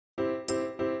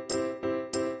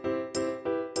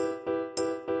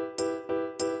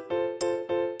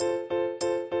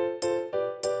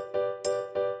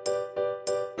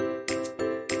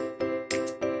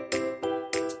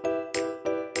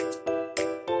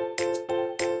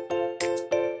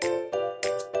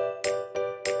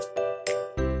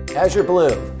Azure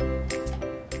Blue.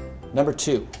 Number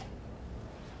 2. Do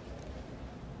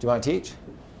you want to teach?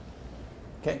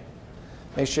 Okay.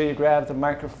 Make sure you grab the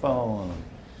microphone.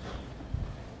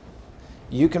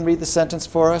 You can read the sentence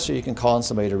for us, or you can call on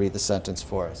somebody to read the sentence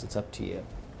for us. It's up to you.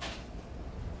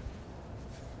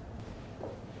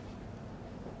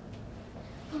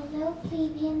 Although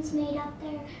plebeians made up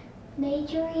their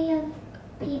majority of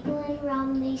people in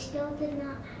Rome, they still did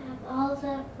not have all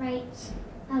the rights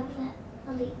of the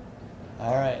elite.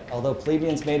 All right. Although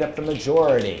plebeians made up the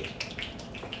majority.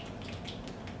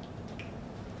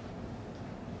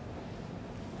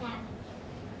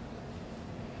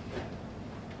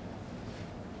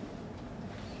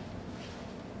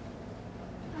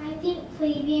 I think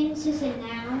plebeians is a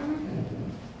noun.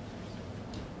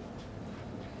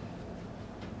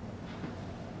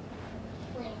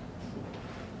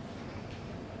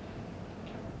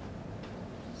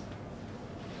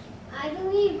 I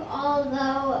believe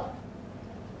although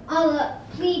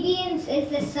plebeians is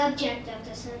the subject of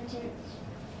the sentence.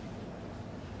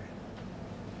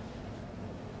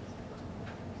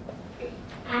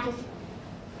 Addison.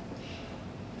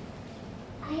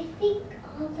 I think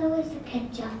although is a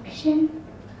conjunction.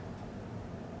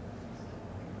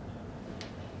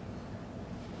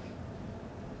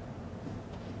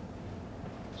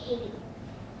 Katie.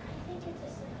 I think it's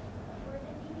a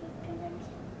subordinating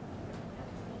conjunction.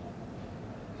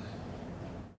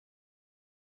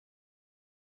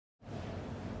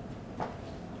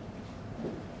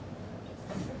 It's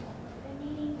a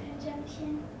subordinating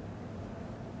conjunction.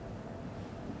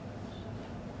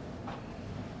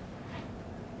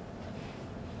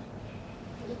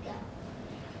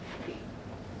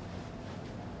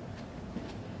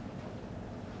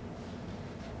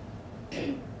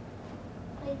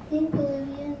 I think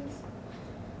plebeians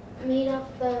made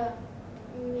up the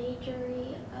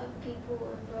majority of people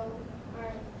in Rome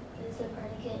is a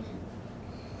predicate.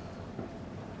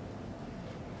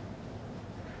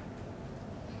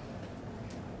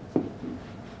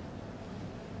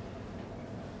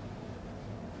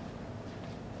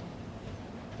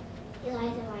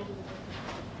 Eliza, why do you think?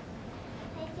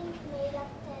 I think made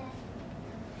up the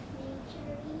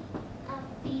majority of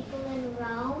people in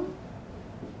Rome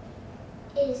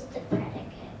is the predicate.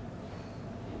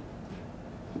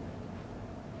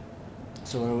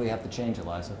 So what do we have to change,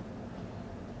 Eliza?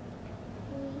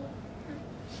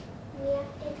 We have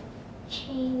to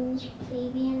change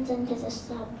plebeians into the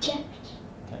subject.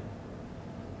 Okay.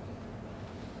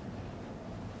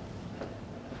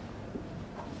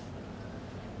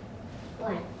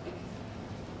 What?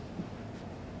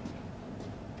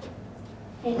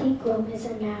 I think Rome is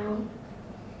a noun.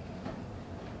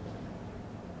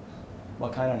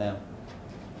 What kind of noun?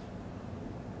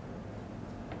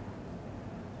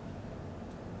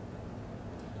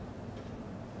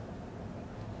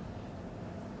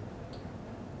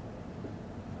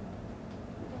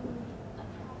 A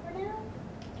proper noun?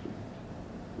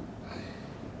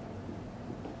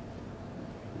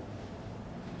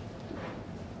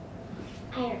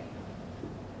 Iron.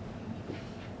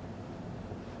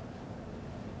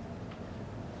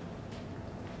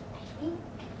 I think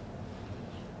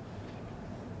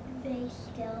they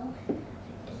still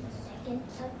is a second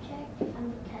subject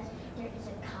because there is a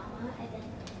comma and then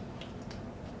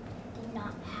did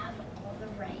not have all the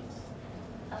rights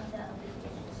of the elite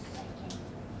in a second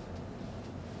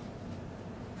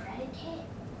predicate.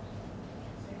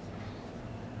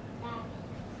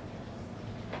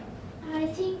 I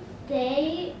think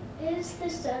they is the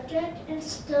subject and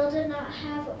still did not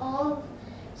have all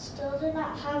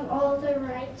the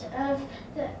rights of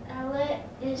the elite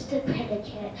is the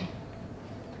predicate.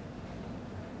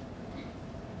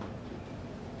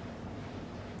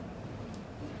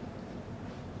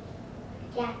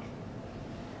 Jack.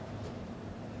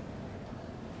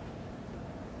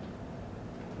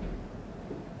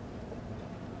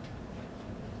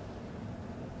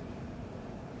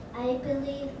 I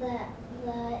believe that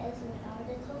the is an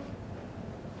article.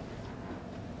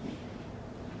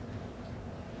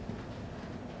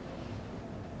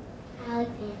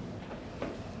 Alexander.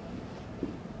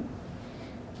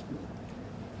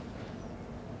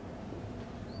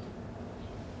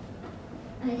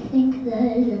 I think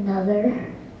that is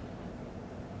another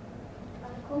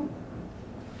article.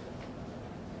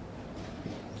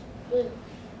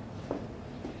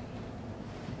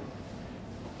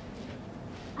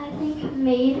 I think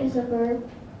made is a verb.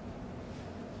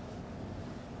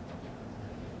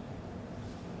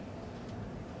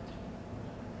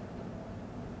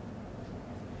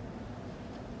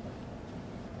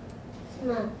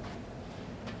 No.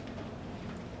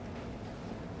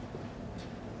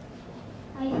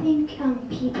 I think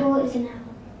people is a noun.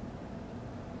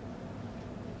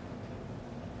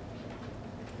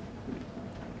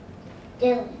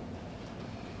 Dylan.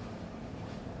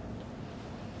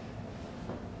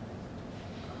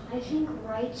 I think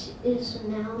right is a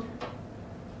noun.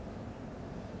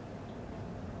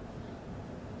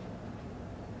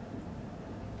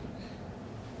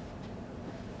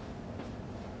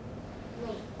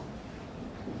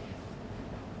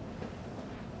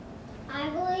 I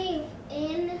believe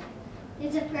in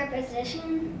is a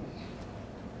preposition.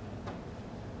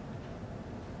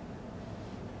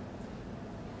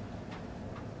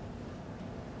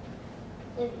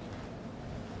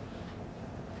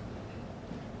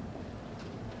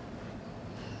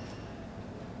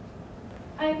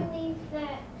 I believe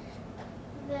that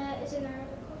the is an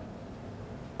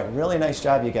article. Really nice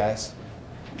job, you guys.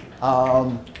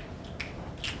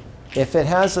 If it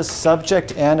has a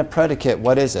subject and a predicate,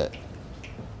 what is it?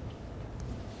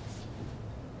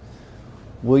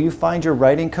 Will you find your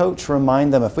writing coach?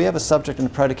 Remind them, if we have a subject and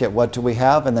a predicate, what do we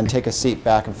have? And then take a seat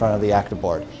back in front of the active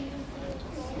board.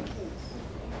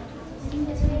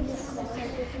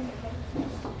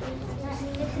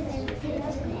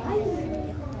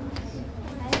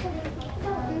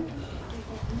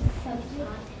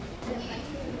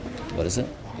 What is it?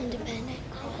 Independent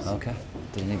clause. Okay.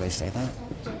 Did anybody say that?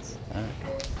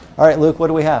 All right, Luke, what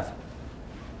do we have?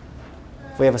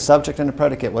 If we have a subject and a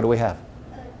predicate, what do we have?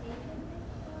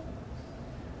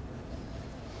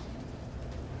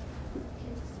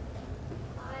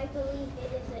 I believe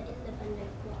it is an independent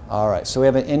clause. All right, so we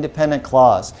have an independent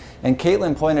clause. And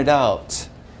Caitlin pointed out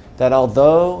that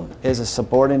although is a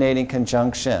subordinating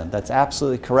conjunction, that's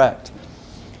absolutely correct.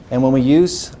 And when we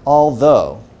use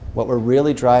although, what we're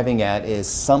really driving at is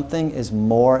something is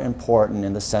more important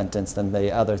in the sentence than the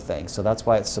other thing. So that's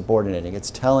why it's subordinating. It's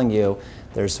telling you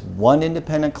there's one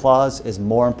independent clause is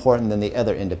more important than the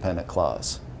other independent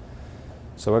clause.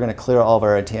 So we're going to clear all of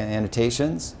our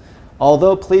annotations.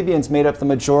 Although plebeians made up the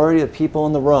majority of the people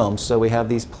in the Rome, so we have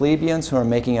these plebeians who are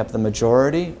making up the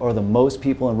majority or the most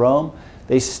people in Rome,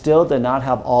 they still did not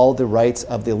have all the rights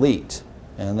of the elite.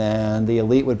 And then the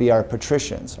elite would be our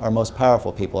patricians, our most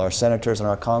powerful people, our senators and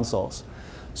our consuls.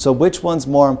 So which one's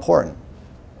more important?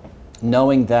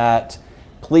 Knowing that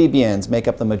plebeians make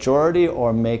up the majority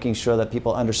or making sure that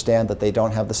people understand that they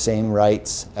don't have the same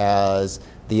rights as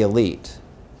the elite,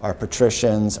 our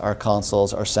patricians, our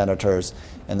consuls, our senators,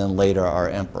 and then later our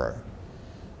emperor.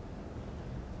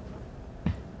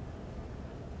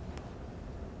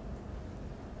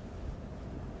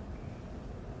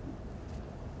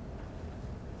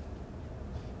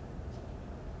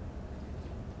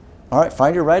 All right,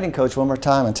 find your writing coach one more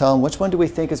time and tell them which one do we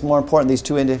think is more important, these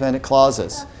two independent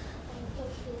clauses.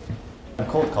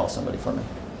 Nicole, call somebody for me.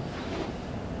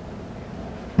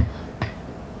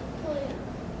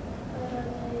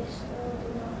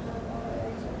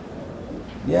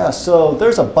 Yeah, so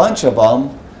there's a bunch of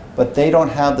them, but they don't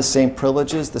have the same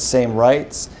privileges, the same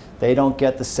rights. They don't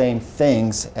get the same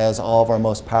things as all of our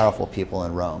most powerful people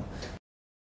in Rome.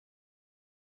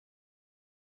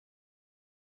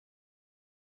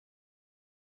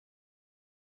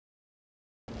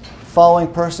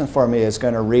 Following person for me is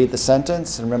going to read the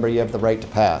sentence, and remember you have the right to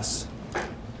pass.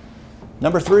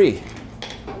 Number 3,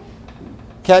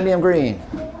 cadmium green.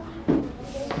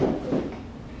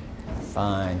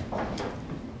 Fine.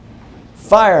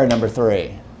 Fire, number 3.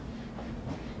 You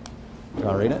want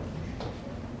to read it?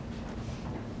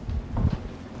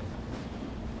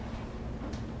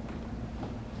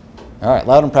 All right,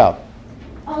 loud and proud.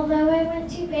 Although I went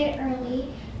to bed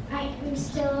early, I am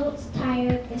still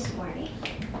tired this morning.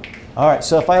 All right,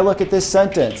 so if I look at this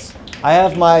sentence, I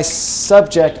have my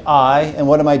subject I, and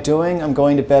what am I doing? I'm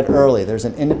going to bed early. There's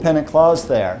an independent clause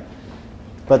there.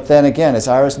 But then again, as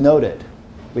Iris noted,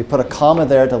 we put a comma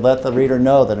there to let the reader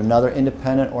know that another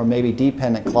independent or maybe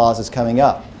dependent clause is coming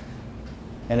up.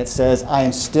 And it says, I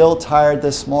am still tired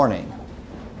this morning.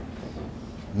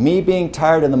 Me being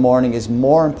tired in the morning is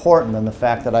more important than the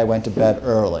fact that I went to bed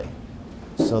early.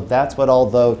 So that's what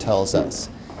although tells us.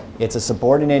 It's a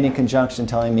subordinating conjunction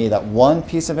telling me that one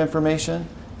piece of information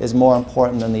is more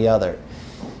important than the other.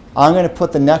 I'm going to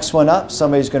put the next one up.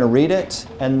 Somebody's going to read it.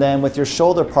 And then with your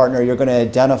shoulder partner, you're going to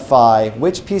identify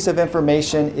which piece of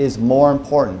information is more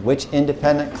important, which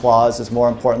independent clause is more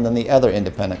important than the other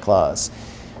independent clause.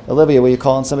 Olivia, will you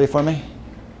call on somebody for me?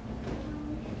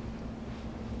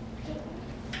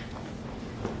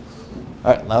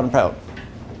 All right, loud and proud.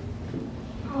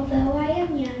 Although I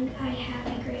am young, I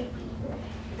have a great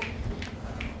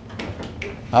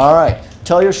All right,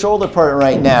 tell your shoulder partner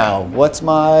right now, which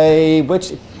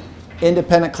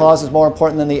independent clause is more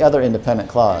important than the other independent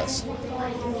clause?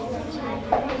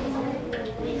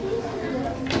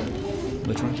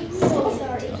 Which one? So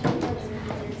sorry.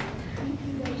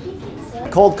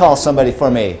 Cold call somebody for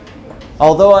me.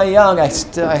 Although I'm young,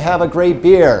 I have a gray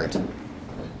beard.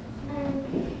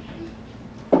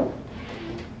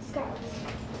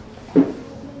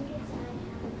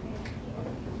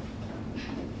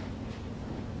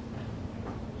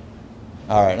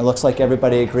 All right, it looks like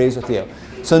everybody agrees with you.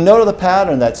 So note the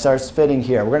pattern that starts fitting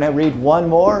here. We're going to read one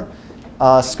more.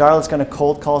 Scarlett's going to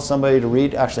cold call somebody to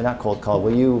read. Actually, not cold call.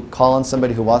 Will you call on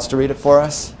somebody who wants to read it for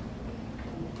us?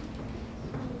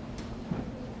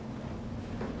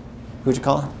 Who'd you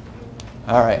call?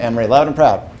 All right, Emery, loud and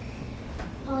proud.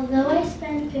 Although I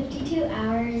spend 52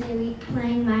 hours a week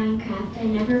playing Minecraft, I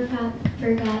never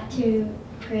forgot to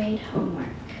grade homework.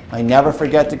 I never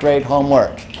forget to grade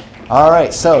homework. All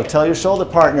right, so tell your shoulder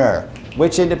partner,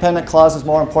 which independent clause is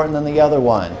more important than the other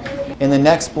one? In the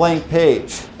next blank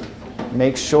page,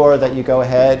 make sure that you go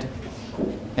ahead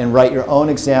and write your own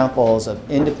examples of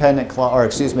independent clause, or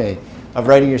excuse me, of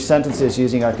writing your sentences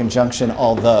using our conjunction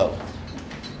although.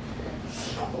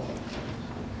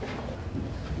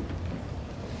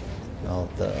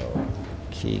 Although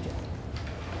Keegan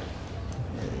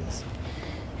is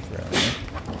brilliant.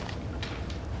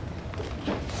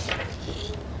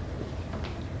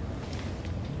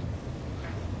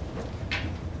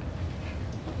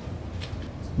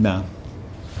 No.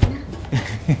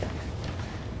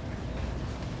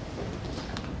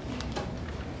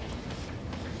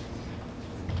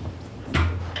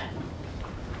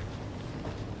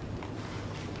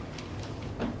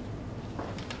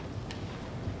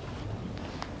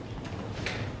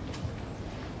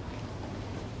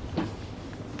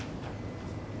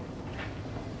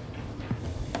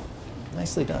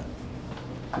 Nicely done.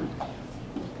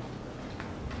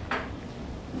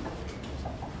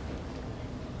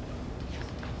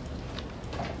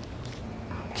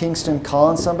 Kingston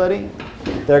calling somebody.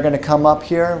 They're going to come up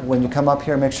here. When you come up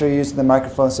here, make sure you're using the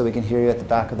microphone so we can hear you at the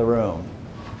back of the room.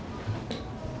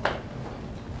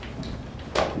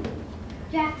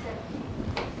 Jackson.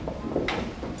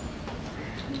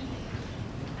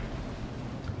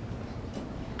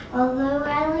 Although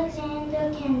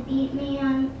Alexander can beat me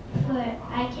on foot,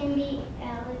 I can beat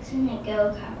Alex in a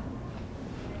go-kart.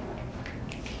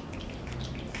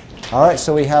 All right,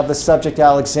 so we have the subject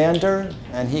Alexander,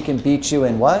 and he can beat you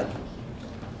in what?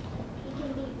 He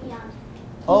can beat me on.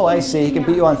 Oh, I see. He can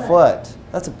beat you on foot.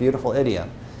 That's a beautiful idiom.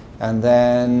 And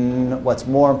then what's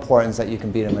more important is that you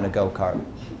can beat him in a go-kart.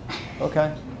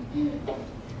 Okay.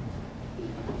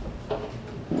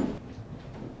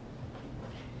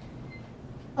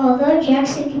 Although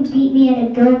Jackson can beat me in a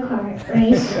go-kart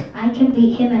race, I can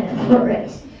beat him in a foot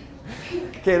race.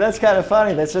 Okay, that's kind of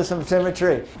funny. That's just some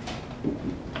symmetry.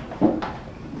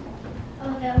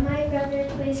 Although my brother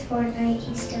plays Fortnite,